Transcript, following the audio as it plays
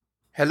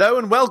Hello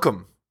and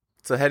welcome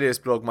to the Helios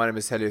blog. My name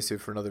is Helios here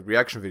for another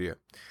reaction video.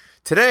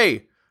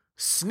 Today,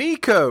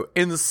 Sneako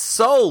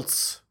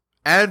insults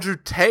Andrew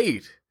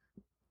Tate.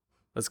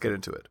 Let's get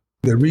into it.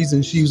 The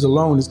reason she's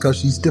alone is because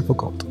she's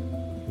difficult.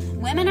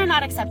 Women are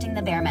not accepting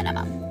the bare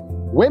minimum.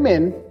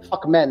 Women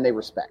fuck men they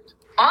respect.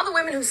 All the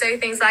women who say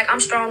things like, I'm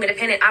strong,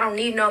 independent, I don't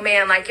need no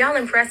man, like, y'all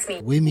impress me.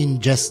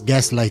 Women just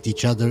gaslight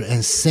each other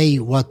and say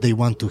what they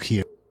want to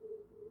hear.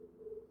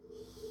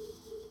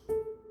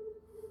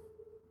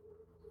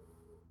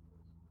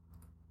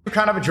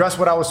 Kind of address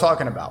what I was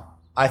talking about.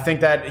 I think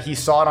that he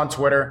saw it on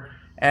Twitter,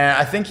 and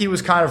I think he was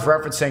kind of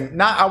referencing,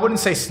 not, I wouldn't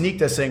say sneak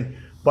dissing,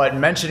 but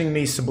mentioning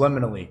me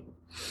subliminally.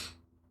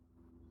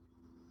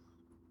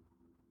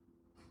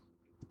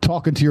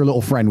 Talking to your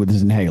little friend with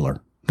his inhaler.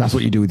 That's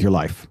what you do with your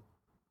life.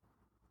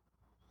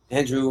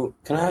 Andrew,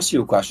 can I ask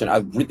you a question?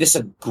 This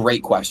is a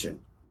great question.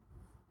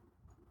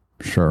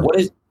 Sure.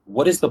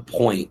 What is the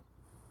point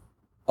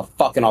of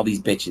fucking all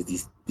these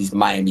bitches, these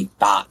Miami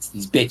thoughts,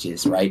 these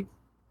bitches, right?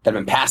 That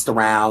have been passed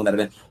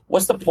around,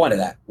 what's the point of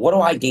that? What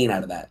do I gain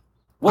out of that?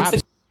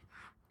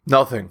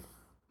 Nothing.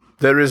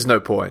 There is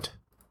no point.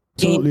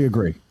 Absolutely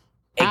agree.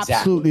 Exactly.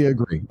 Absolutely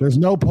agree. There's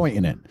no point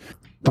in it.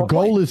 The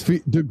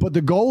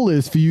goal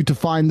is for you to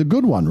find the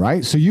good one,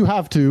 right? So you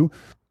have to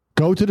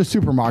go to the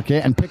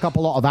supermarket and pick up a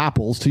lot of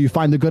apples till you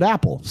find the good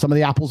apple. Some of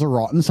the apples are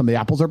rotten, some of the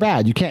apples are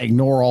bad. You can't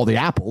ignore all the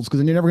apples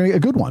because then you're never going to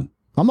get a good one.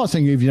 I'm not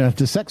saying if you don't have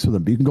to sex with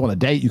them, but you can go on a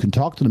date, you can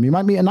talk to them. You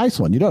might meet a nice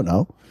one. You don't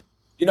know.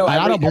 You know,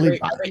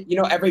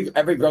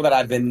 every girl that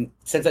I've been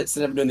since I've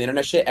been doing the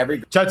internet shit.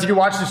 Chad, did you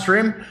watch the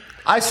stream?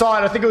 I saw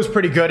it. I think it was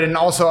pretty good. And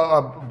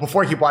also,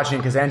 before I keep watching,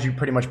 because Andrew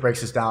pretty much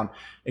breaks this down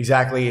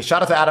exactly.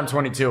 Shout out to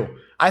Adam22.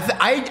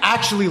 I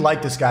actually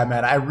like this guy,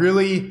 man.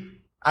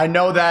 I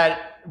know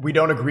that we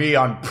don't agree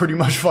on pretty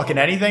much fucking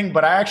anything,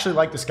 but I actually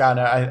like this guy, and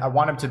I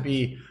want him to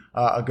be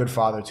a good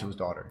father to his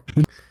daughter.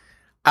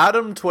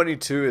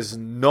 Adam22 is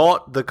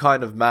not the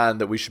kind of man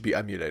that we should be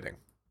emulating.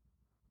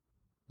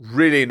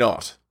 Really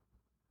not.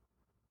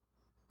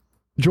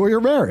 Enjoy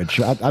your marriage.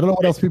 I don't know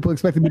what else people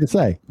expected me to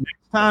say.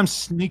 Next time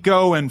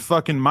Sneako and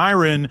fucking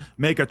Myron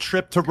make a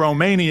trip to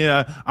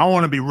Romania, I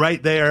want to be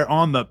right there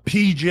on the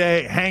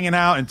PJ, hanging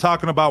out and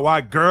talking about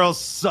why girls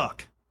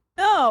suck.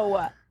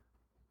 No.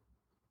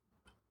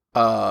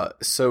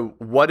 So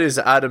what is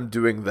Adam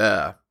doing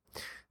there?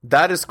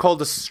 That is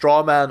called a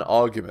straw man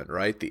argument,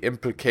 right? The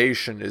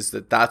implication is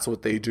that that's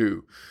what they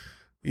do.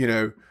 You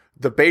know,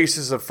 the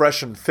basis of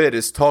Fresh and Fit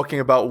is talking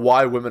about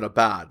why women are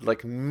bad.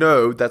 Like,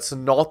 no, that's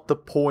not the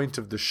point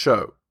of the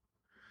show.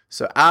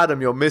 So,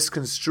 Adam, you're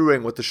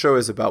misconstruing what the show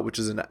is about, which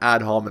is an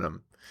ad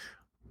hominem.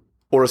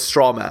 Or a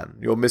straw man.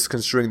 You're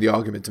misconstruing the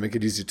argument to make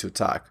it easy to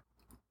attack.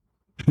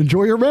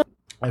 Enjoy your man.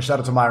 And shout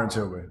out to Myron,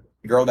 too, man.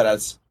 Girl that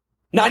has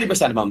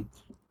 90% of them,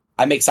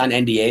 I make sign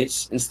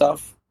NDAs and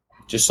stuff.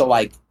 Just so,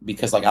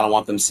 because, I don't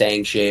want them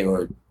saying shit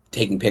or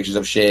taking pictures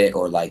of shit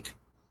or,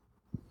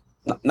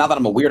 not that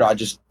I'm a weirdo, I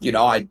just,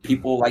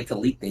 people like to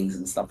leak things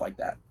and stuff like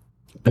that.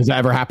 Has that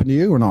ever happened to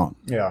you or not?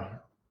 Yeah.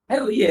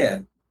 Hell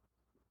yeah.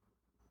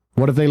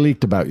 What have they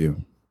leaked about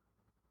you?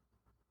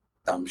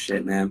 Dumb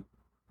shit, man.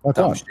 What's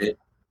Dumb up? shit.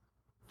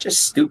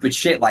 Just stupid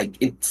shit,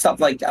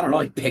 stuff I don't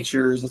know,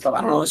 pictures and stuff.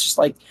 I don't know, it's just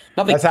nothing.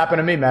 That's happened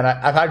to me, man.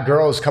 I've had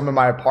girls come in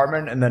my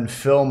apartment and then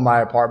film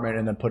my apartment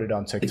and then put it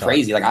on TikTok. It's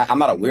crazy. I'm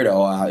not a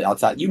weirdo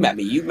outside. You met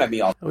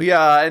me all. Oh,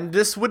 yeah, and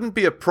this wouldn't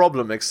be a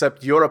problem,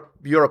 except you're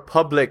a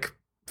public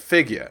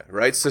figure,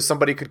 right? So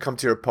somebody could come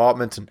to your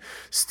apartment and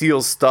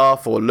steal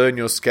stuff or learn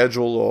your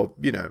schedule or,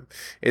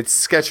 it's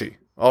sketchy,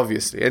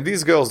 obviously. And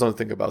these girls don't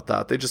think about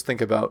that. They just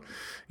think about,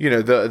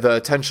 the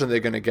attention they're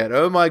going to get.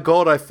 Oh my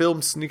God, I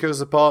filmed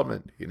Sneako's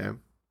apartment,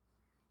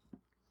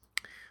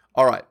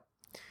 All right.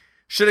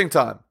 Shitting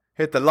time.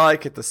 Hit the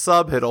like, hit the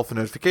sub, hit all for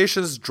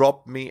notifications,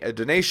 drop me a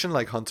donation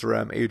like Hunter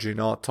M, AJ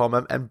Nart, Tom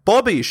M, and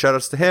Bobby.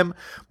 Shoutouts to him.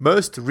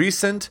 Most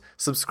recent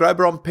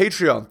subscriber on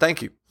Patreon.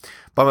 Thank you.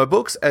 Buy my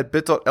books at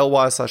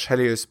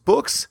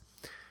bit.ly/HeliosBooks.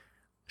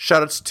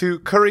 Shoutouts to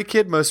Curry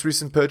Kid, most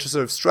recent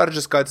purchaser of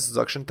Strategist Guide to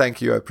Seduction.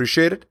 Thank you, I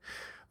appreciate it.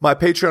 My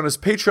Patreon is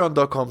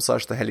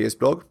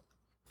patreon.com/theheliosblog.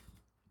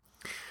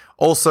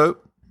 Also,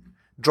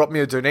 drop me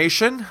a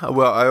donation.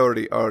 Well, I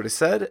already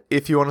said.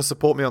 If you want to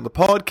support me on the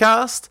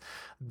podcast,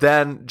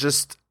 then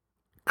just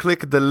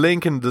click the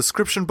link in the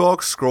description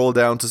box, scroll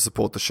down to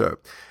support the show,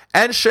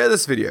 and share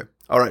this video.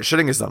 All right,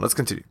 shitting is done. Let's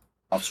continue.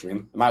 Off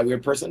stream. Am I a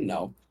weird person?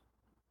 No.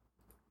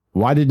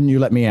 Why didn't you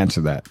let me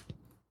answer that?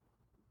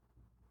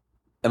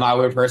 Am I a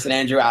weird person,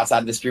 Andrew, outside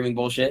of the streaming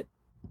bullshit?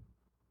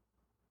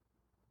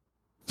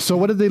 So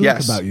what did they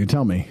leak about you?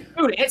 Tell me.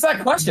 Dude, answer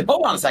that question.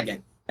 Hold on a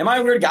second. Am I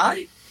a weird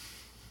guy?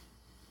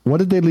 What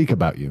did they leak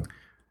about you?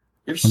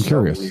 I'm so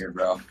curious. Weird,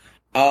 bro.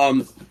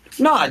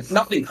 No,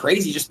 nothing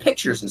crazy, just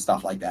pictures and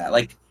stuff like that.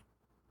 Like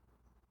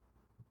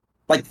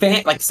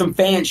some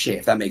fan shit,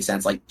 if that makes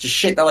sense. Just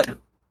shit that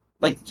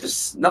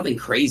just nothing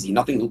crazy,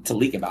 nothing to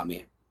leak about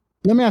me.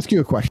 Let me ask you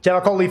a question. I'll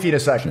call Leafy in a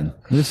second.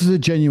 This is a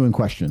genuine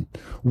question.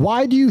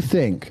 Why do you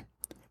think,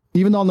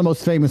 even though I'm the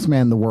most famous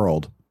man in the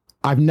world,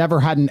 I've never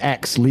had an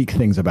ex leak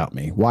things about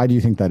me? Why do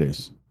you think that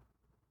is?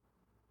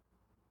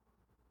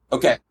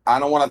 okay, I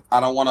don't want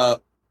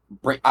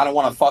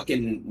to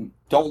fucking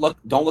don't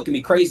look at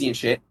me crazy and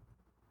shit.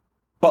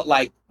 But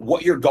like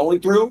what you're going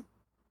through,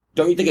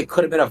 don't you think it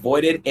could have been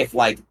avoided if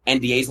like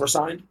NDAs were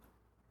signed?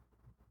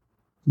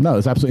 No,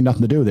 there's absolutely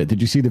nothing to do with it. Did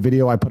you see the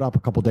video I put up a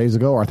couple days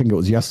ago, or I think it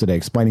was yesterday,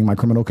 explaining my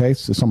criminal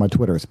case? It's on my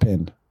Twitter. It's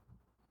pinned.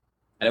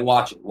 I didn't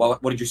watch it.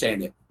 What did you say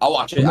in it? I'll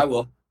watch it. I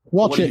will.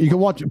 Watch it. You can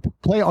watch it.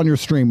 Play it on your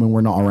stream when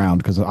we're not around,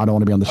 because I don't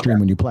want to be on the stream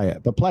when you play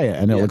it. But play it,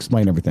 and it'll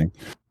explain everything.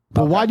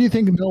 But why do you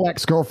think no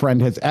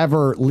ex-girlfriend has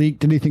ever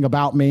leaked anything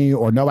about me,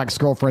 or no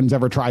ex-girlfriend's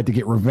ever tried to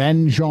get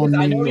revenge on me?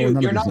 I know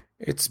you're not.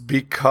 It's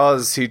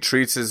because he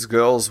treats his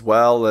girls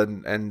well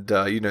and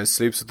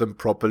sleeps with them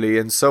properly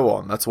and so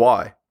on. That's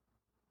why.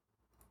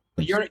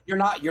 You're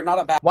not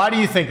a bad. Why do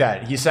you think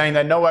that? He's saying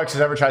that no ex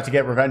has ever tried to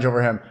get revenge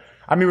over him.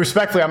 I mean,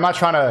 respectfully, I'm not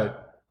trying to,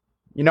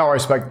 I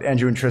respect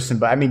Andrew and Tristan,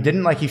 but I mean,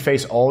 didn't like he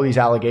face all these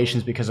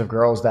allegations because of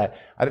girls that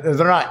they're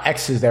not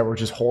exes that were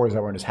just whores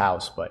that were in his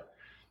house, but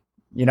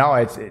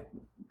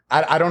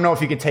I don't know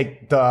if you could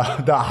take the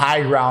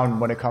high ground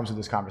when it comes to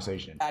this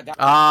conversation.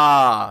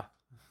 Now,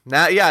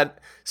 yeah,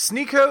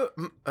 Sneako.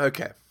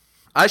 Okay,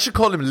 I should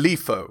call him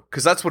Leafo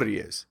because that's what he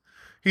is.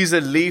 He's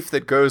a leaf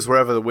that goes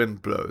wherever the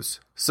wind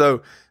blows.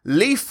 So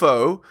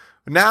Leafo,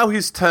 now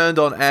he's turned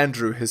on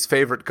Andrew, his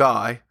favorite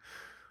guy,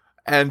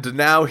 and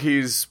now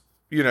he's,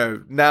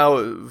 now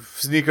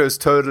Sneako's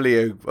totally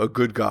a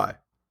good guy,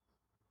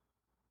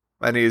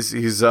 and he's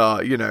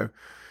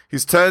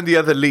turned the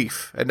other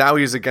leaf, and now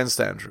he's against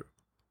Andrew.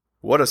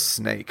 What a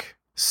snake,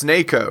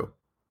 Sneako.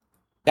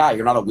 Yeah,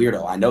 you're not a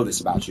weirdo. I know this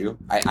about you.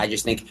 I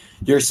just think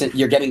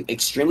you're getting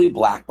extremely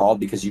blackballed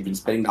because you've been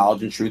spitting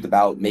knowledge and truth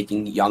about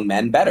making young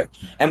men better.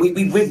 And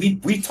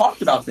we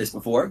talked about this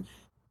before.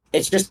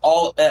 It's just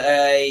all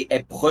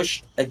a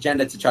push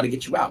agenda to try to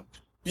get you out.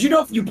 Did you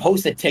know if you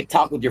post a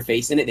TikTok with your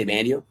face in it, they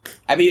ban you?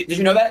 I mean, did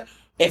you know that?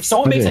 If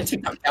someone makes a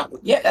TikTok account,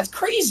 yeah, that's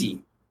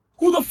crazy.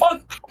 Who the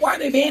fuck? Why are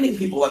they banning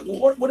people? Like,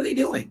 what are they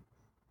doing?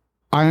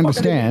 I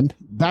understand.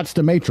 That's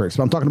the Matrix,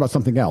 but I'm talking about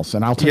something else.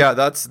 And I'll tell you.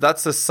 That's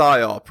a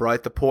psyop,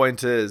 right? The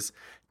point is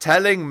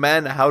telling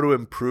men how to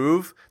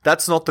improve.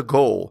 That's not the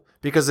goal.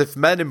 Because if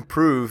men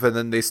improve and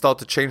then they start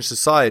to change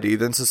society,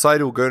 then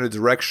society will go in a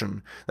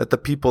direction that the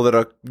people that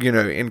are,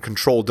 in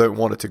control don't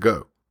want it to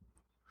go.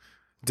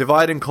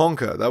 Divide and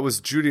conquer. That was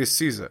Julius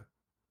Caesar.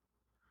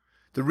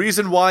 The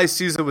reason why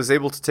Caesar was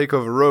able to take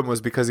over Rome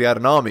was because he had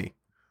an army.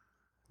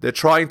 They're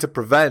trying to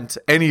prevent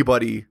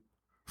anybody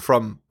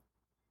from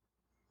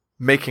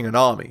making an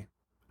army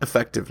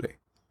effectively.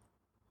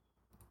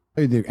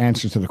 The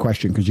answer to the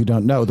question, because you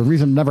don't know. The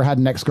reason I never had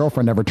an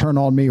ex-girlfriend ever turn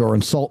on me or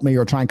insult me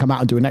or try and come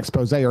out and do an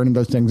expose or any of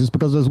those things is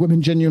because those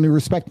women genuinely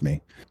respect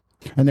me.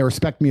 And they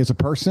respect me as a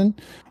person,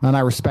 and I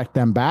respect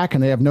them back,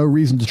 and they have no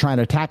reason to try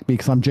and attack me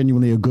because I'm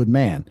genuinely a good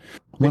man.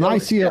 When I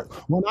see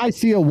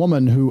a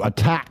woman who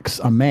attacks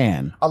a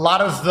man, a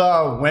lot of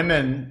the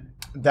women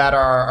that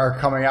are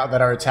coming out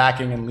that are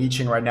attacking and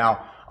leeching right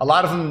now, a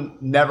lot of them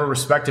never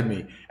respected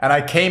me. And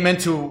I came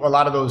into a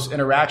lot of those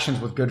interactions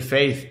with good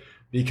faith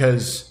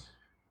because,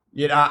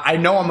 I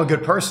know I'm a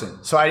good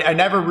person. So I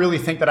never really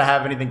think that I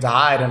have anything to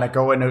hide. And I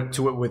go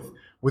into it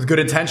with good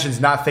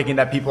intentions, not thinking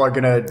that people are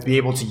going to be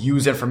able to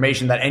use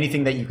information, that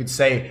anything that you could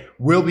say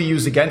will be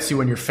used against you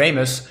when you're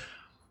famous.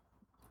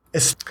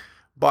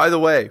 By the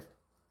way,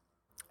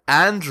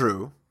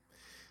 Andrew,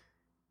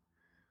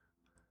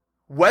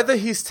 whether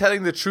he's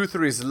telling the truth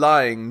or he's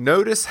lying,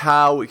 notice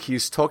how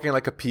he's talking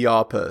like a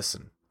PR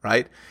person,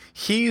 right?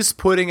 He's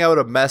putting out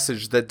a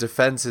message that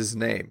defends his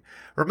name.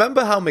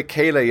 Remember how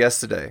Michaela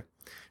yesterday,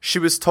 she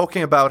was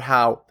talking about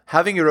how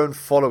having your own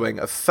following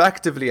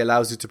effectively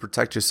allows you to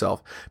protect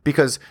yourself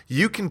because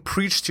you can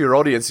preach to your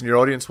audience and your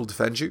audience will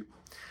defend you.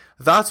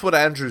 That's what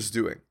Andrew's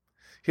doing.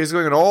 He's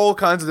going on all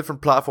kinds of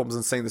different platforms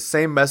and saying the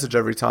same message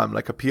every time,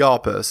 like a PR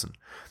person.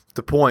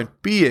 The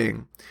point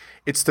being,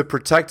 it's to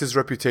protect his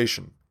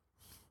reputation.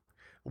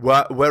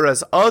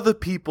 Whereas other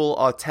people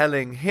are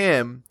telling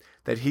him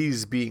that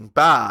he's being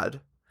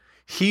bad,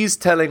 he's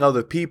telling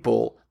other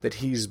people that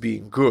he's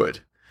being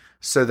good.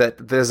 So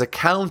that there's a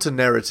counter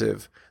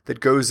narrative that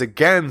goes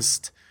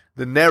against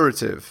the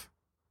narrative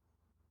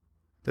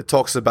that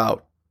talks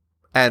about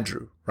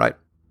Andrew, right?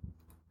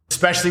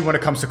 Especially when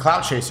it comes to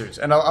clout chasers.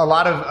 And a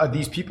lot of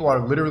these people are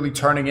literally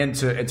turning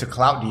into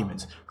clout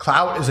demons.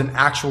 Clout is an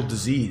actual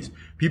disease.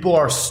 People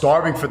are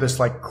starving for this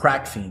like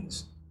crack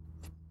fiends.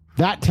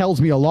 That tells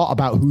me a lot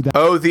about who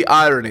the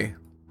irony.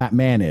 That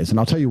man is. And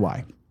I'll tell you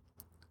why.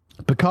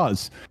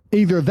 Because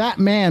either that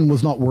man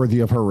was not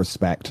worthy of her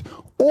respect,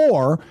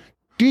 or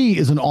she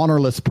is an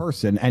honorless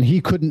person and he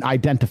couldn't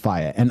identify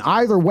it. And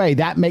either way,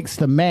 that makes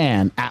the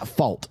man at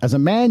fault. As a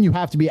man, you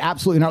have to be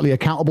absolutely and utterly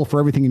accountable for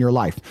everything in your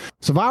life.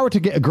 So if I were to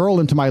get a girl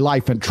into my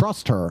life and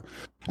trust her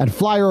and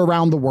fly her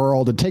around the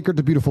world and take her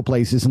to beautiful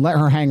places and let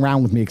her hang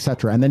around with me,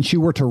 etc., and then she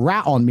were to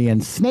rat on me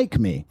and snake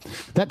me,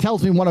 that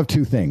tells me one of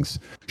two things.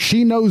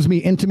 She knows me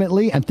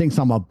intimately and thinks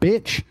I'm a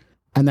bitch,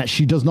 and that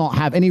she does not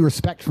have any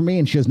respect for me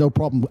and she has no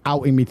problem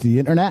outing me to the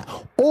internet.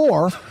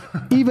 Or,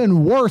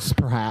 even worse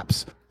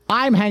perhaps,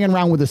 I'm hanging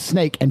around with a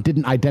snake and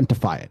didn't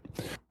identify it.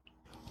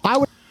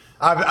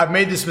 I've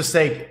made this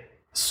mistake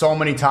so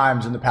many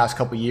times in the past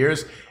couple of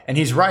years, and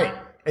he's right.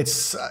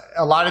 It's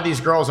a lot of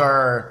these girls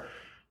are.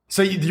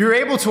 So you're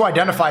able to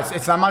identify.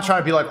 I'm not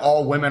trying to be like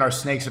all women are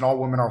snakes and all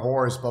women are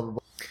whores. Blah blah blah.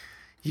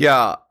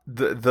 Yeah,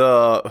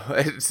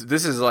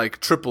 this is like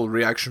triple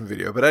reaction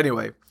video. But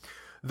anyway,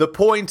 the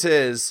point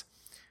is,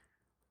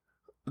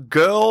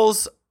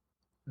 girls.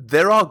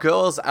 There are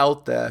girls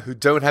out there who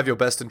don't have your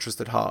best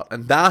interest at heart,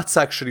 and that's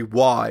actually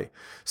why.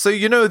 So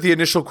you know the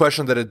initial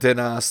question that Adin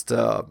asked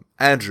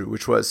Andrew,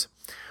 which was,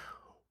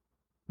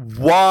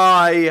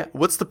 why?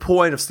 What's the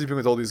point of sleeping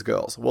with all these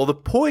girls? Well, the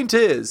point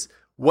is,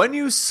 when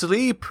you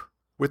sleep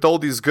with all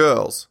these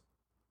girls,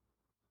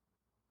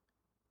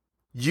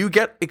 you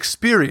get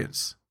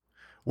experience.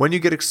 When you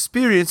get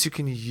experience, you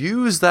can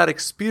use that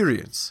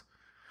experience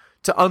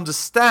to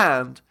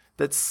understand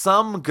that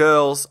some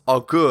girls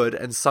are good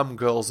and some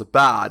girls are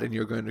bad, and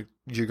you're going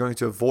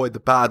to avoid the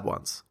bad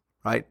ones,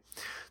 right?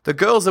 The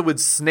girls that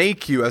would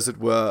snake you, as it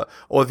were,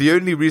 or the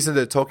only reason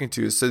they're talking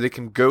to you is so they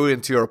can go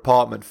into your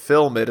apartment,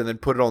 film it, and then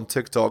put it on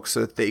TikTok so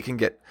that they can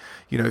get,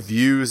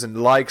 views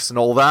and likes and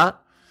all that.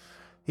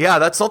 Yeah,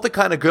 that's not the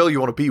kind of girl you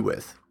want to be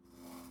with.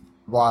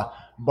 Wow.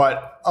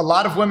 But a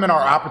lot of women are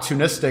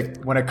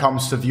opportunistic when it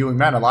comes to viewing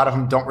men. A lot of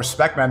them don't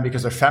respect men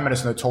because they're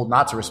feminists and they're told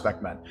not to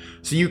respect men.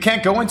 So you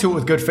can't go into it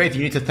with good faith.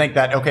 You need to think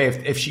that, okay,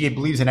 if she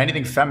believes in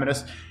anything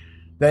feminist,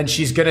 then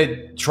she's going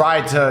to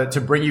try to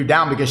bring you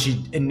down because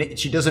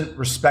she doesn't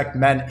respect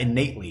men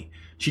innately.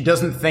 She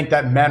doesn't think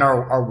that men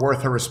are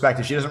worth her respect.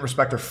 If she doesn't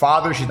respect her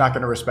father, she's not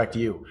going to respect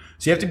you.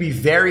 So you have to be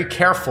very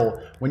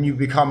careful when you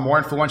become more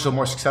influential,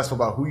 more successful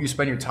about who you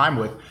spend your time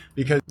with,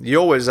 because you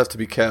always have to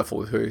be careful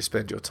with who you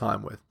spend your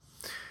time with.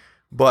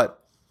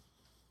 But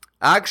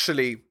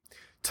actually,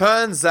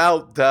 turns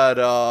out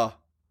that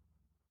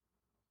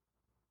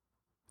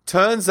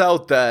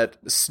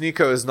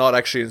Sneako is not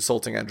actually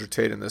insulting Andrew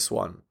Tate in this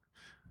one.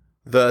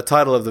 The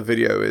title of the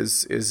video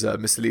is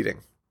misleading.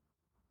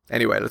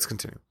 Anyway, let's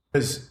continue.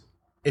 Because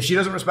if she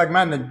doesn't respect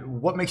men,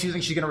 then what makes you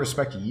think she's going to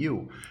respect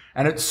you?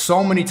 And it's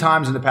so many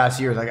times in the past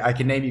years, I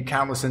can name you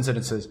countless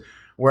incidences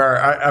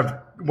where I've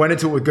went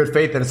into it with good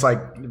faith, and it's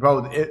like,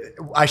 bro,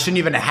 I shouldn't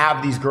even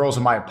have these girls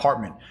in my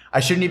apartment. I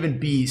shouldn't even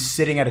be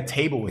sitting at a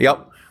table with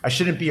you. I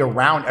shouldn't be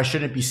around. I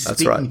shouldn't be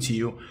speaking to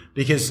you,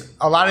 because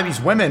a lot of these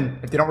women,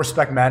 if they don't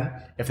respect men,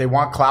 if they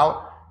want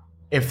clout,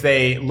 if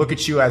they look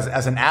at you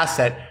as an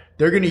asset,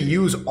 they're going to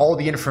use all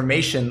the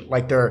information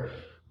like they're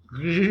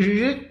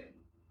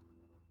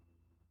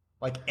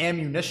like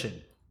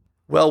ammunition.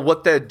 Well,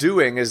 what they're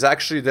doing is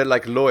actually they're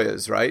like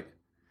lawyers, right?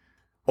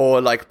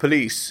 Or like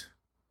police.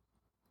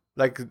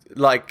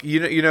 Like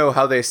you know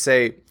how they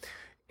say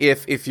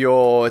if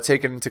you're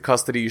taken into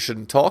custody you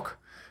shouldn't talk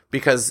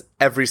because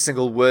every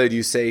single word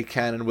you say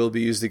can and will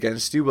be used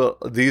against you. Well,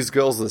 these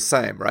girls are the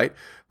same, right?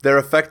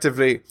 They're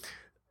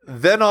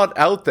not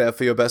out there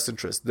for your best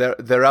interest.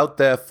 They're out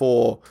there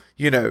for,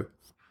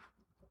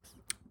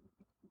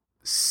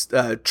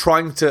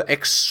 trying to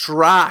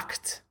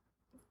extract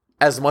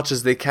as much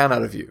as they can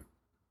out of you.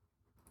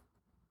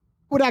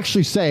 Would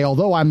actually say,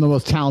 although I'm the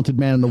most talented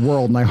man in the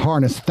world and I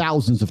harness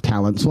thousands of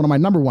talents, one of my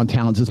number one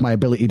talents is my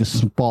ability to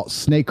spot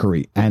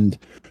snakery and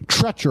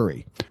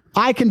treachery.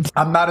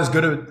 I'm not as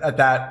good at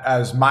that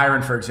as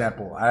Myron, for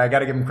example. I got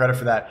to give him credit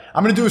for that.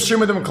 I'm going to do a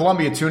stream with him in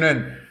Colombia. Tune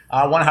in.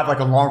 I want to have like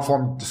a long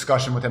form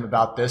discussion with him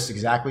about this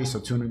exactly. So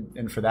tune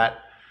in for that.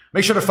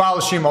 Make sure to follow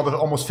the stream. All the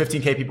almost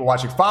 15K people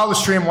watching. Follow the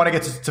stream. Want to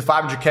get to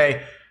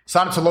 500K.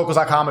 Sign up to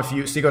locals.com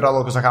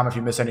Sneako.locals.com if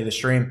you miss any of the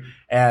stream,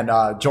 and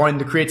join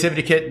the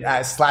creativity kit /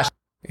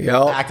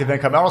 active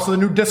income. And also the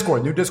new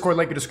Discord link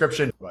in the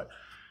description. But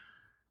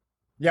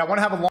yeah, I want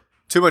to have a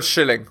too much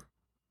shilling.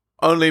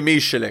 Only me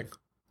shilling.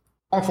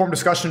 Long form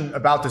discussion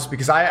about this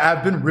because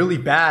I've been really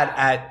bad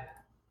at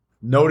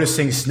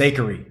noticing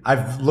snakery.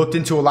 I've looked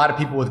into a lot of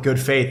people with good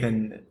faith,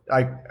 and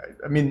I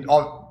mean,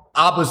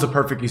 Abba's the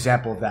perfect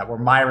example of that, where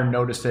Myron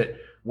noticed it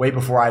way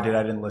before I did.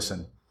 I didn't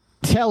listen.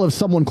 Tell if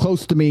someone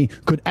close to me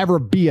could ever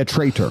be a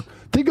traitor.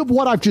 Think of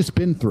what I've just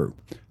been through.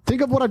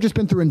 Think of what I've just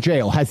been through in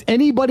jail. Has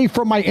anybody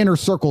from my inner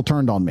circle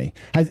turned on me?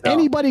 Has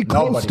anybody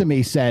close to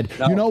me said,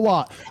 you know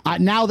what,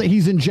 now that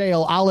he's in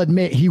jail, I'll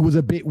admit he was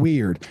a bit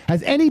weird?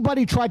 Has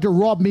anybody tried to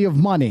rob me of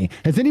money?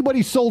 Has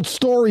anybody sold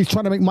stories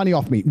trying to make money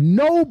off me?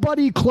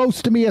 Nobody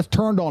close to me has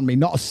turned on me.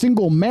 Not a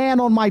single man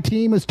on my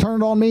team has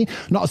turned on me.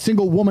 Not a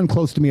single woman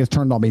close to me has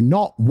turned on me.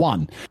 Not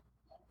one.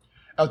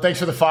 Oh, thanks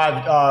for the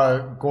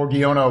 5,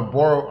 Gorgiono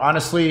Boro.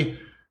 Honestly,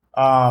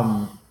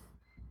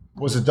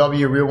 was a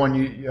W a real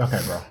one? Okay,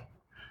 bro.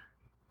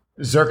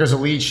 Zerka's a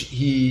leech.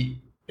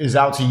 He is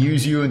out to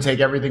use you and take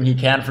everything he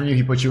can from you.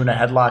 He puts you in a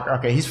headlock.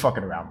 Okay, he's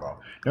fucking around, bro.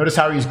 Notice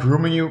how he's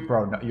grooming you,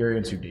 bro. No, you're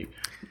in too deep.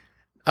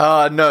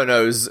 No.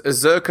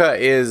 Zerka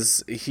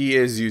is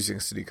using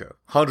Sneako,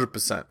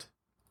 100%.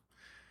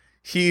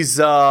 He's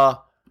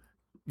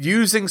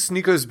using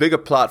Sneako's bigger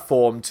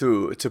platform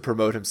to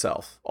promote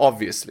himself.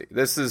 Obviously,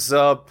 this is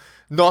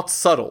not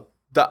subtle.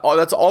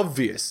 That's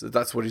obvious.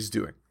 That's what he's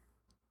doing.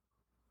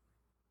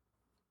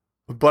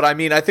 But I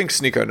mean, I think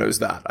Sneako knows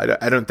that.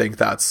 I don't think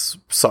that's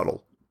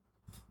subtle.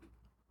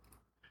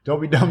 Don't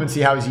be dumb and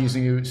see how he's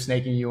using you,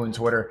 snaking you on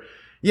Twitter.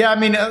 Yeah, I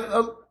mean,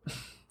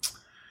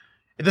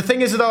 the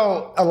thing is,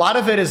 though, a lot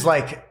of it is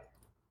like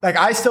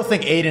I still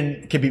think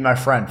Aiden could be my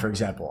friend, for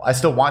example. I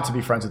still want to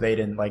be friends with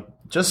Aiden, like,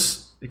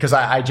 just because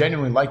I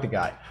genuinely like the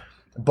guy.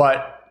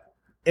 But,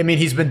 I mean,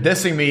 he's been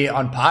dissing me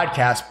on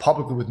podcasts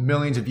publicly with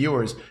millions of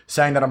viewers,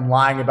 saying that I'm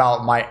lying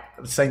about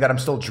saying that I'm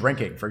still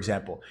drinking, for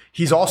example.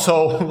 He's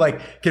also,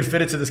 like, can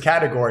fit into this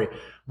category.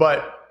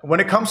 But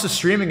when it comes to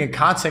streaming and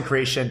content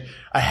creation,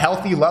 a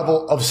healthy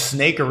level of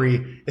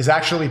snakery is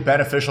actually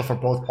beneficial for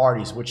both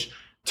parties, which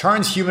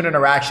turns human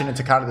interaction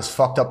into kind of this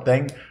fucked up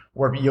thing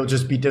where you'll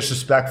just be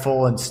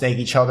disrespectful and snake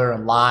each other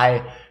and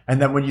lie.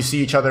 And then when you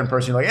see each other in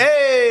person, you're like,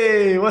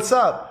 hey, what's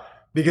up?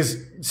 Because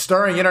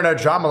stirring internet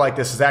drama like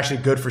this is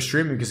actually good for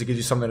streaming because it gives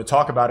you something to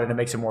talk about and it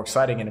makes it more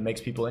exciting and it makes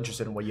people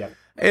interested in what you have.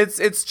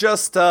 It's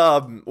just,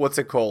 what's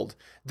it called?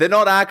 They're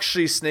not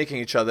actually snaking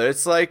each other.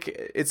 It's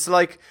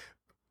like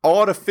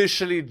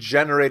artificially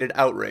generated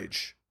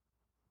outrage.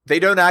 They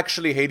don't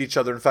actually hate each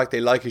other. In fact, they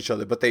like each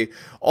other. But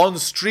on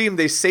stream,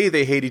 they say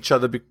they hate each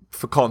other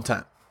for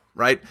content,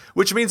 right?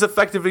 Which means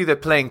effectively they're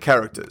playing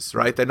characters,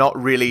 right? They're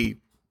not really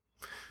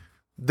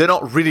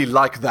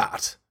like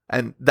that.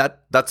 And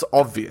that's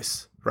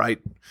obvious, right?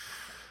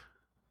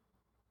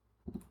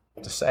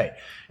 To say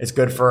it's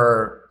good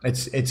for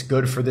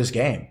this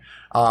game.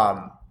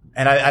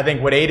 And I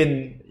think what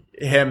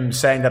him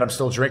saying that I'm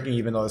still drinking,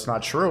 even though it's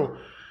not true,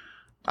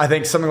 I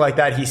think something like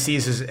that he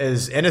sees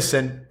as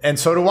innocent, and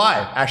so do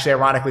I. Actually,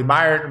 ironically,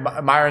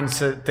 Myron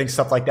thinks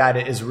stuff like that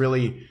is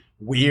really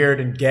weird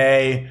and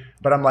gay,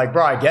 but I'm like,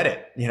 bro, I get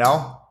it, you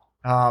know?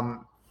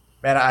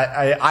 And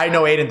I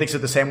know Aiden thinks it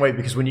the same way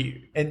because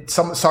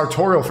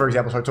Sartorial, for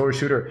example, Sartorial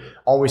Shooter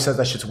always says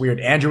that shit's weird.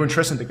 Andrew and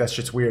Tristan think that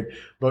shit's weird.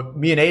 But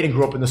me and Aiden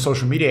grew up in the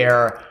social media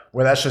era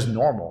where that's just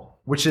normal,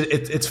 which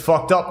it's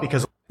fucked up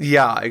because...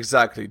 Yeah,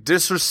 exactly.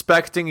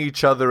 Disrespecting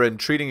each other and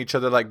treating each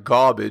other like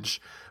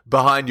garbage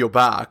behind your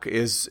back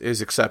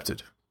is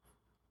accepted.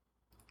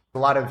 A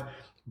lot of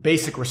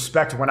basic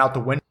respect went out the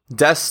window.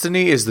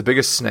 Destiny is the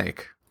biggest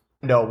snake.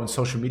 When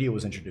social media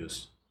was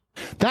introduced.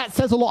 That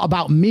says a lot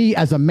about me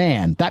as a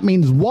man. That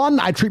means, one,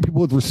 I treat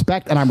people with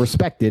respect and I'm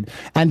respected.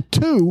 And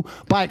two,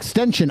 by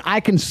extension,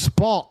 I can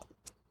spot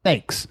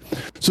snakes.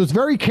 So it's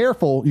very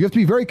careful. You have to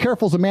be very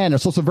careful as a man.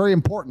 It's also very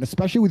important,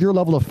 especially with your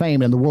level of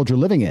fame and the world you're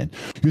living in.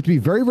 You have to be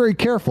very, very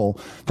careful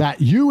that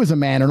you as a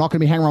man are not going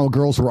to be hanging around with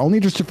girls who are only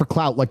interested for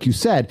clout, like you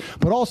said,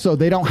 but also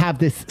they don't have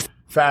this...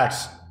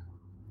 Facts.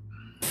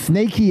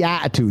 Snaky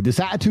attitude, this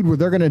attitude where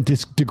they're going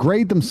to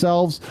degrade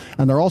themselves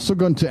and they're also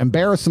going to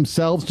embarrass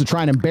themselves to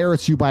try and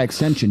embarrass you by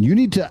extension. You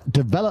need to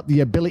develop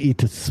the ability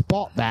to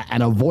spot that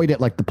and avoid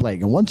it like the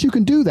plague. And once you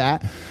can do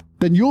that,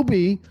 then you'll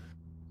be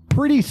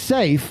pretty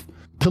safe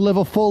to live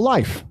a full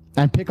life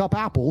and pick up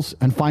apples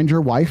and find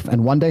your wife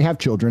and one day have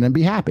children and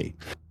be happy.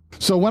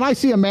 So when I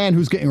see a man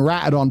who's getting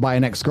ratted on by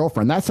an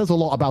ex-girlfriend, that says a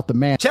lot about the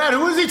man. Chad,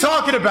 who is he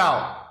talking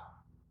about?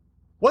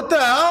 What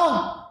the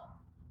hell?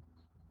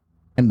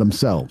 And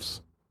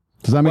themselves.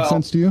 Does that make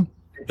sense to you?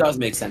 It does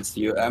make sense to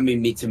you. I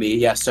mean, to me,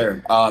 yes,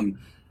 sir.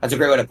 That's a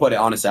great way to put it.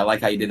 Honestly, I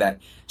like how you did that.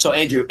 So,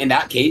 Andrew, in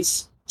that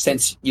case,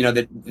 since you know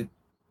that.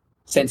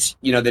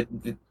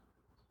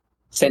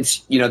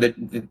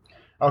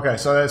 Okay,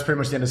 so that's pretty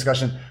much the end of the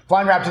discussion.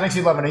 Flying Raptor, thanks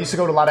 11. I used to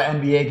go to a lot of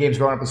NBA games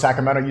growing up in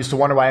Sacramento. I used to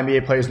wonder why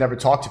NBA players never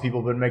talk to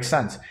people, but it makes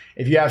sense.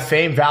 If you have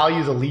fame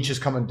value, the leeches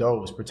come in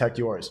doves. Protect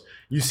yours.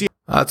 You see.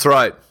 That's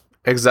right.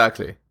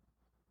 Exactly.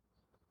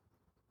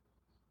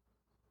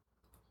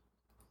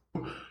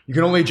 You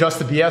can only adjust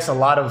the BS. A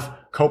lot of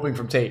coping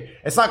from Tate.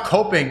 It's not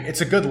coping.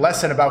 It's a good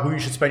lesson about who you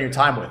should spend your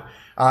time with.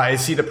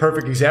 Is he the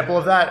perfect example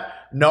of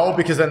that? No,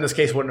 because then this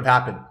case wouldn't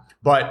have happened.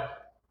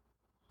 But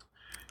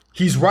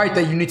he's right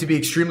that you need to be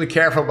extremely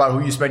careful about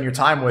who you spend your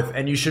time with,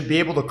 and you should be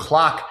able to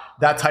clock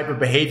that type of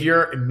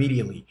behavior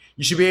immediately.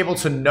 You should be able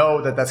to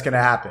know that that's going to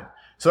happen.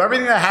 So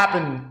everything that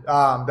happened,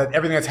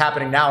 everything that's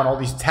happening now and all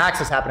these attacks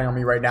that's happening on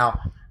me right now,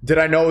 did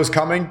I know it was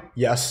coming?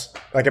 Yes.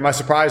 Like, am I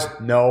surprised?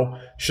 No.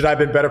 Should I have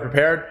been better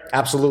prepared?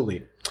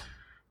 Absolutely.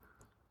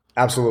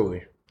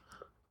 Absolutely.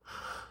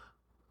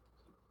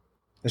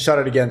 And shout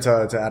out again to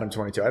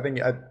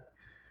Adam22. I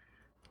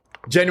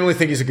genuinely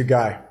think he's a good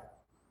guy.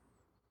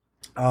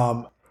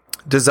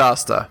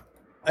 Disaster.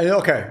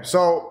 Okay,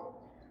 so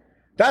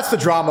that's the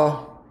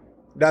drama.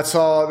 That's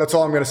all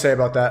I'm going to say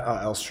about that.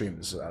 L stream.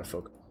 This is out of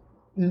focus.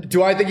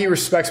 Do I think he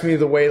respects me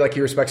the way like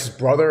he respects his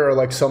brother or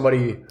like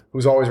somebody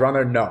who's always around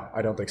there? No,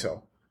 I don't think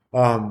so.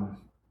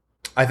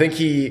 I think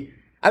he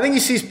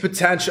sees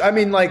potential. I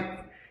mean, like,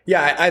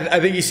 yeah, I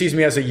think he sees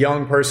me as a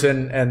young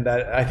person, and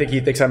that I think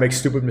he thinks I make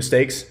stupid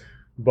mistakes.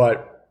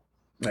 But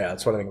yeah,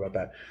 that's what I think about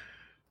that.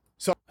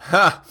 So,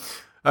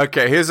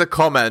 okay, here's a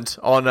comment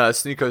on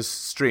Sneako's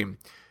stream.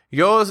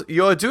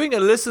 You're doing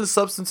illicit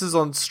substances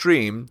on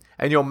stream,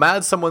 and you're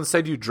mad someone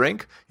said you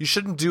drink. You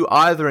shouldn't do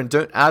either, and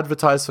don't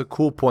advertise for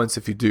cool points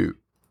if you do.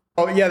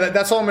 Oh yeah,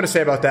 that's all I'm going to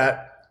say about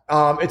that.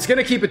 It's going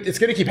to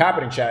keep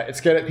happening, chat.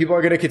 People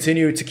are going to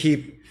continue to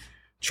keep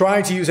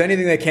trying to use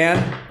anything they can.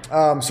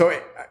 So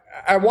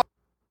I want.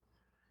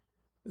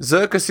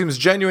 Zerka seems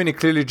genuine. He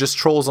clearly just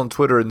trolls on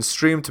Twitter and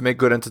stream to make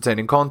good,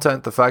 entertaining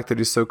content. The fact that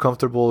he's so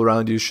comfortable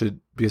around you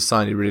should be a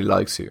sign he really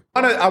likes you.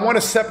 I want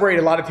to separate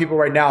a lot of people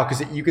right now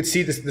because you could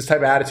see this type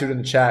of attitude in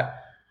the chat.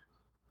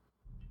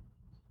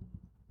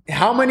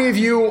 How many of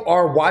you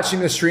are watching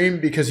the stream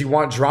because you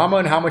want drama,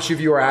 and how much of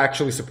you are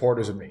actually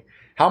supporters of me?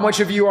 How much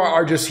of you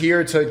are just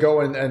here to go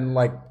and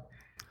like...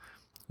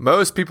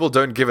 Most people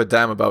don't give a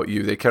damn about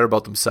you. They care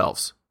about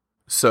themselves.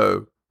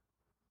 So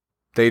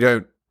they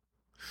don't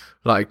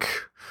like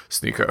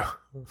Sneako.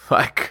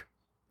 Like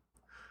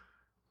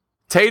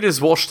Tate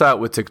is washed out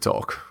with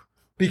TikTok.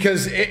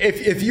 Because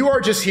if you are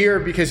just here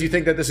because you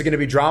think that this is going to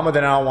be drama,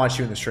 then I don't want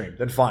you in the stream.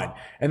 Then fine.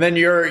 And then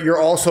you're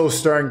also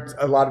stirring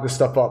a lot of this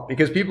stuff up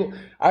because people,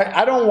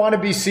 I don't want to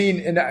be seen,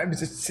 and it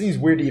seems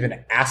weird to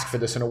even ask for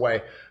this in a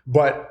way,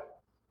 but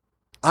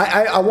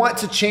I want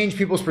to change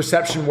people's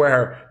perception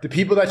where the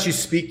people that you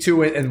speak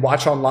to and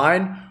watch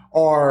online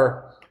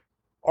are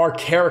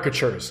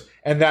caricatures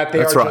and that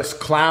they are just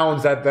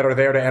clowns that are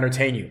there to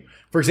entertain you.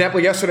 For example,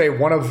 yesterday,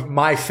 one of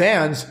my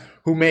fans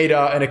who made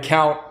an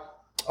account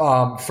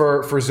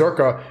for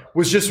Zerka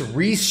was just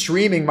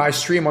restreaming my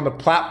stream on the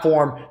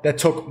platform that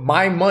took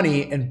my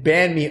money and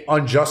banned me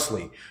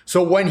unjustly.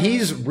 So when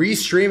he's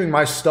restreaming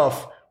my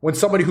stuff, when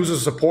somebody who's a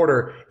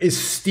supporter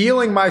is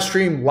stealing my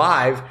stream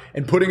live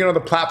and putting it on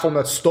the platform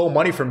that stole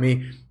money from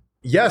me,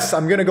 yes,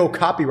 I'm going to go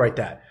copyright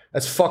that.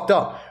 That's fucked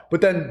up.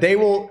 But then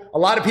a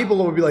lot of people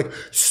will be like,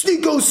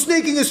 Sneako's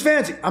snaking his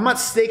fans. I'm not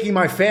snaking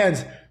my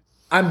fans.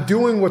 I'm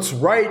doing what's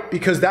right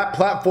because that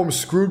platform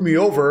screwed me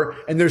over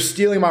and they're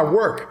stealing my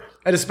work.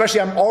 And especially,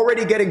 I'm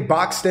already getting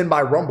boxed in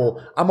by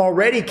Rumble. I'm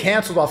already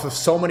canceled off of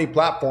so many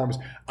platforms.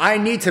 I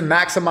need to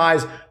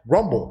maximize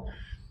Rumble.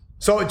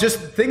 So just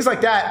things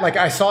like that. Like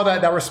I saw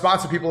that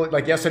response to people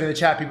like yesterday in the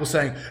chat, people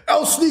saying,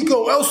 El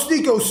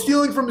Sneako,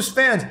 stealing from his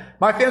fans.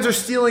 My fans are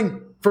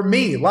stealing from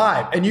me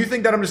live. And you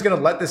think that I'm just going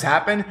to let this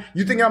happen?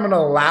 You think I'm going to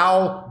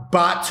allow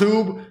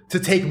BotTube to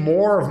take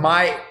more of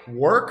my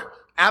work?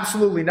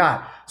 Absolutely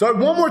not. So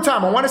one more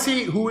time, I want to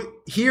see who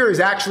here is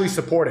actually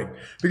supporting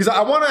because I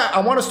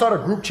want to start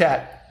a group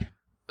chat.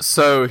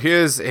 So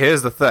here's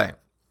the thing.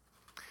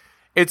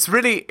 It's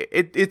really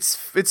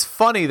it's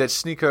funny that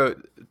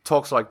Sneako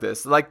talks like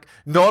this, like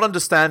not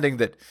understanding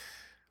that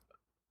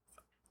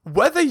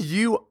whether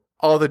you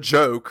are the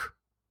joke,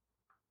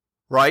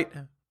 right?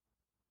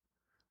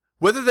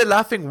 Whether they're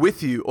laughing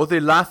with you or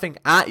they're laughing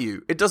at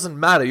you, it doesn't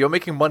matter. You're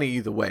making money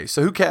either way.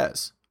 So who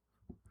cares?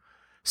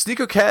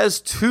 Sneako cares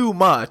too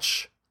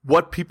much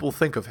what people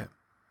think of him,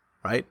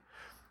 right?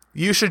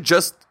 You should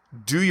just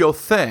do your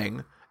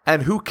thing,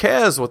 and who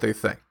cares what they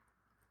think?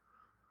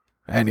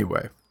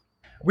 Anyway.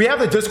 We have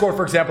the Discord,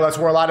 for example. That's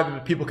where a lot of the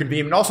people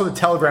convene, and also the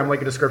Telegram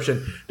link in the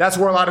description. That's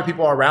where a lot of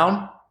people are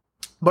around.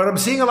 But I'm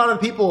seeing a lot of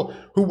people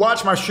who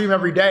watch my stream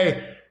every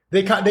day.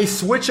 They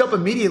switch up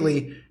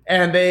immediately,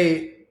 and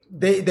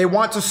they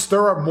want to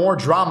stir up more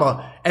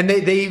drama. And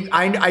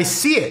I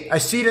see it. I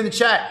see it in the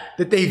chat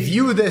that they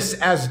view this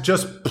as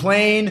just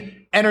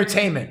plain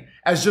entertainment,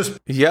 as just...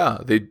 Yeah,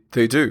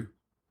 they do.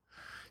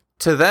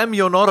 To them,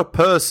 you're not a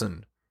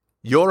person.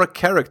 You're a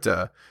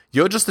character.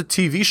 You're just a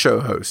TV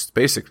show host,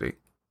 basically.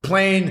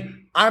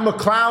 Plain, I'm a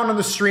clown on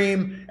the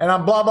stream and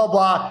I'm blah, blah,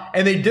 blah.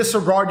 And they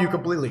disregard you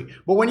completely.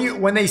 But when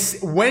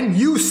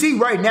you see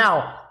right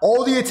now,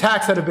 all the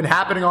attacks that have been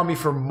happening on me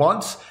for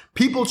months,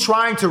 people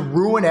trying to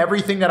ruin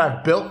everything that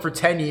I've built for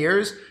 10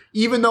 years,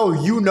 even though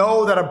you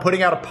know that I'm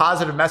putting out a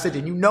positive message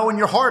and you know in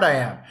your heart I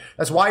am.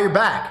 That's why you're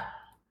back.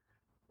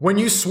 When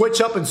you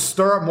switch up and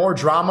stir up more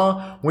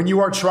drama, when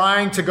you are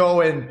trying to go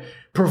and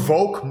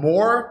provoke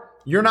more,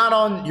 you're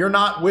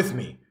not with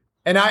me.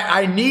 And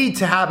I need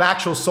to have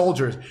actual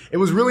soldiers. It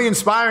was really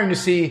inspiring to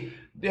see,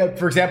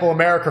 for example,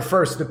 America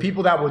First, the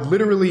people that would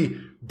literally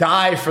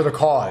die for the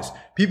cause.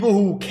 People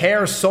who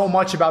care so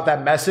much about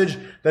that message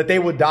that they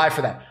would die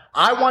for that.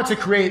 I want to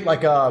create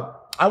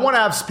I want to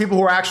have people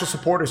who are actual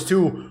supporters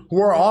too, who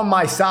are on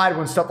my side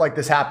when stuff like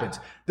this happens.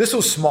 This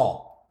was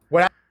small.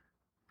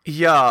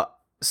 Yeah,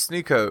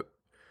 Sneako.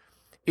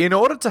 In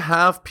order to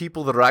have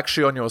people that are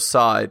actually on your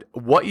side,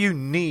 what you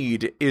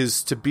need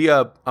is to be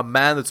a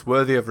man that's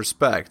worthy of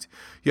respect.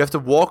 You have to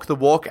walk the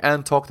walk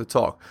and talk the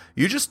talk.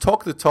 You just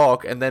talk the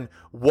talk and then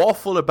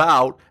waffle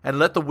about and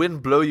let the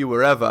wind blow you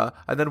wherever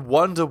and then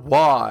wonder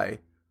why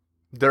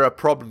there are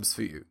problems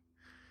for you.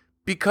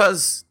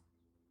 Because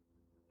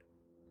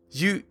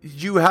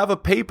you have a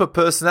paper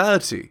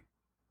personality.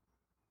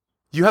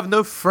 You have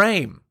no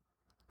frame.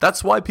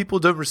 That's why people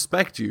don't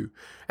respect you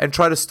and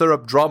try to stir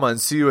up drama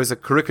and see you as a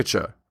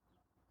caricature.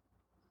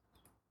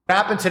 What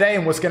happened today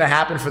and what's going to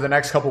happen for the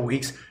next couple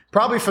weeks,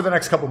 probably for the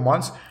next couple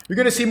months, you're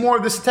going to see more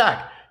of this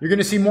attack. You're going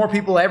to see more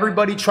people,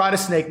 everybody try to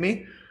snake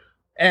me.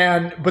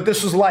 But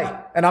this was light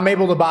and I'm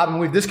able to bob and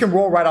weave. This can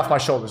roll right off my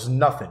shoulders.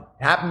 Nothing.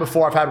 It happened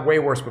before. I've had way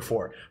worse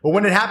before. But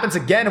when it happens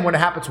again and when it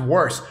happens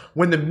worse,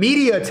 when the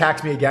media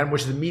attacks me again,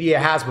 which the media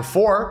has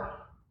before,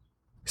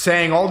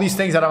 saying all these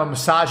things that I'm a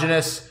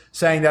misogynist,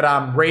 saying that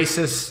I'm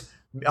racist,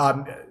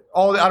 I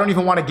don't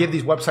even want to give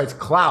these websites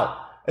clout,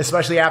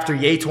 especially after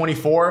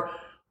Ye24.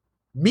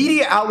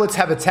 media outlets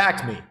have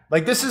attacked me.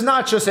 Like, this is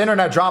not just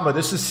internet drama.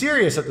 This is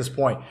serious at this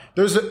point.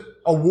 There's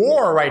a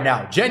war right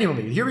now,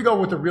 genuinely. Here we go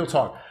with the real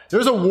talk.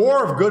 There's a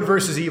war of good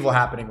versus evil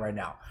happening right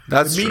now.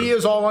 That's the media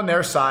is all on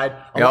their side.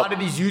 A lot of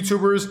these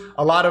YouTubers,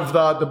 a lot of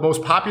the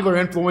most popular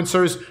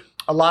influencers,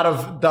 a lot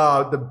of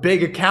the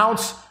big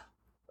accounts,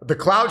 the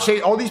cloud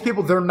chase, all these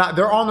people,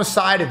 they're on the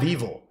side of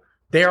evil.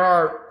 They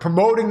are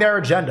promoting their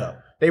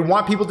agenda. They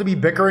want people to be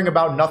bickering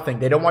about nothing.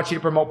 They don't want you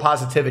to promote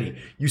positivity.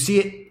 You see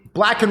it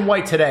black and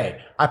white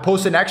today. I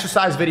posted an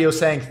exercise video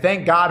saying,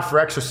 thank God for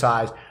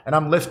exercise, and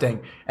I'm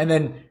lifting. And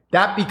then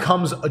that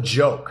becomes a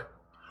joke.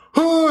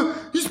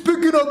 He's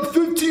picking up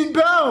 15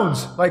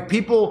 pounds. Like,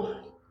 people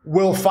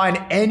will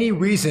find any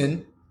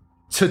reason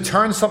to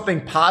turn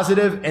something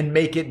positive and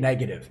make it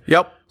negative.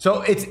 Yep.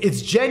 So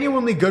it's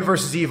genuinely good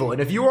versus evil. And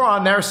if you are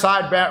on their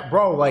side,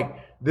 bro, like,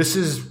 this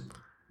is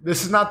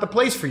not the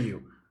place for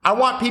you. I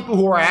want people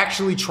who are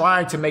actually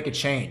trying to make a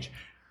change.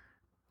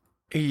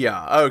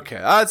 Yeah, okay.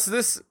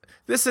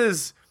 This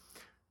is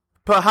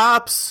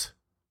perhaps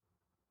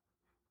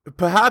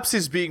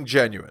he's being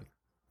genuine.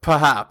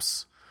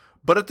 Perhaps.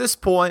 But at this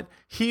point,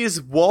 he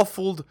has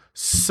waffled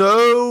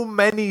so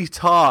many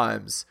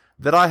times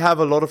that I have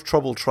a lot of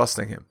trouble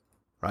trusting him.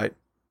 Right?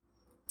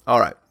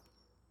 Alright.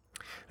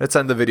 Let's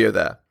end the video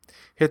there.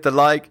 Hit the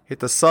like, hit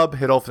the sub,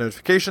 hit all the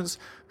notifications,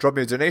 drop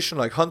me a donation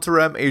like Hunter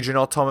M, Adrian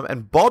R. Tom,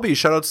 and Bobby.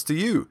 Shoutouts to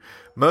you.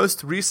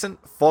 Most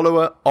recent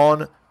follower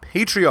on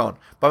Patreon.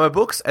 Buy my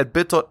books at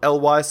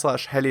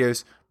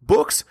bit.ly/Helios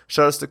books.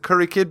 Shoutouts to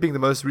Curry Kid being the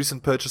most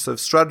recent purchaser of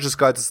Strategist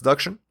Guide to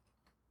Seduction.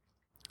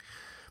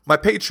 My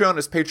Patreon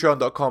is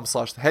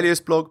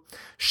patreon.com/theheliosblog.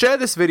 Share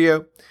this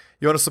video.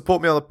 You want to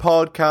support me on the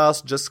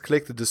podcast, just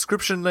click the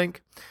description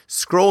link.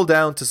 Scroll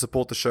down to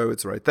support the show.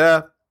 It's right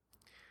there.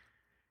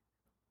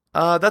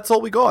 That's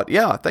all we got.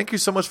 Yeah, thank you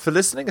so much for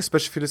listening,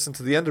 especially if you listen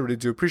to the end. I really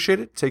do appreciate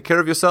it. Take care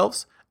of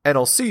yourselves, and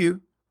I'll see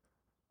you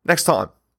next time.